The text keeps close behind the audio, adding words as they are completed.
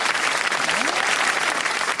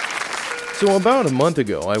So about a month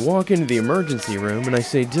ago, I walk into the emergency room and I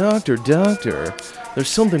say, Doctor, there's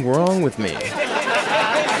something wrong with me.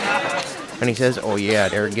 And he says, oh yeah,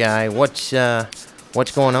 there, guy, what's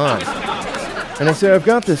going on? And I say, I've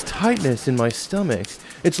got this tightness in my stomach.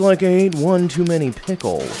 It's like I ate one too many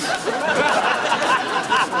pickles.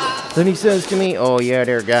 Then he says to me, oh yeah,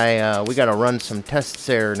 there, guy, we gotta run some tests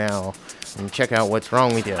there now and check out what's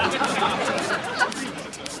wrong with you.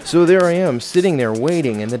 So there I am, sitting there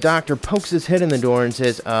waiting, and the doctor pokes his head in the door and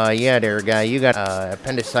says, yeah there, guy, you got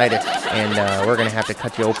appendicitis, and we're gonna have to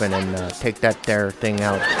cut you open and take that there thing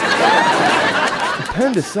out.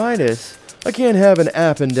 Appendicitis? I can't have an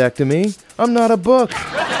appendectomy. I'm not a book.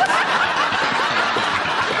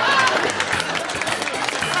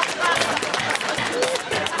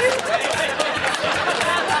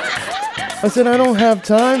 I said, I don't have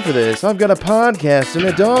time for this. I've got a podcast and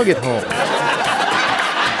a dog at home.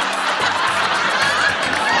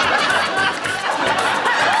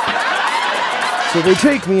 So they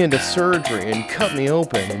take me into surgery and cut me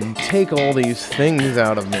open and take all these things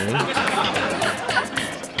out of me.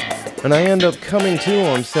 And I end up coming to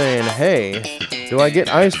him saying, hey, do I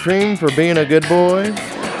get ice cream for being a good boy?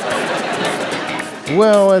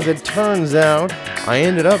 Well, as it turns out, I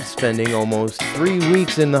ended up spending almost 3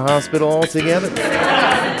 weeks in the hospital altogether.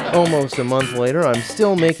 Almost a month later, I'm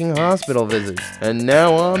still making hospital visits, and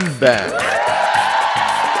now I'm back.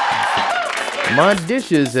 My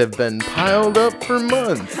dishes have been piled up for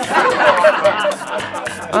months.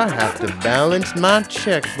 I have to balance my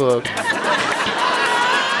checkbook.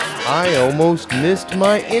 I almost missed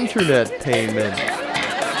my internet payment.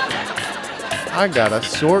 I gotta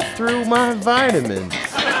sort through my vitamins.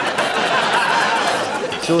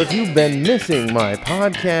 So if you've been missing my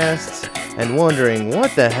podcasts and wondering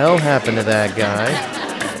what the hell happened to that guy,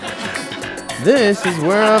 this is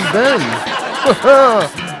where I've been.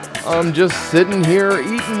 I'm just sitting here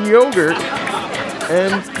eating yogurt.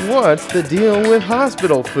 And what's the deal with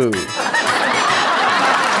hospital food?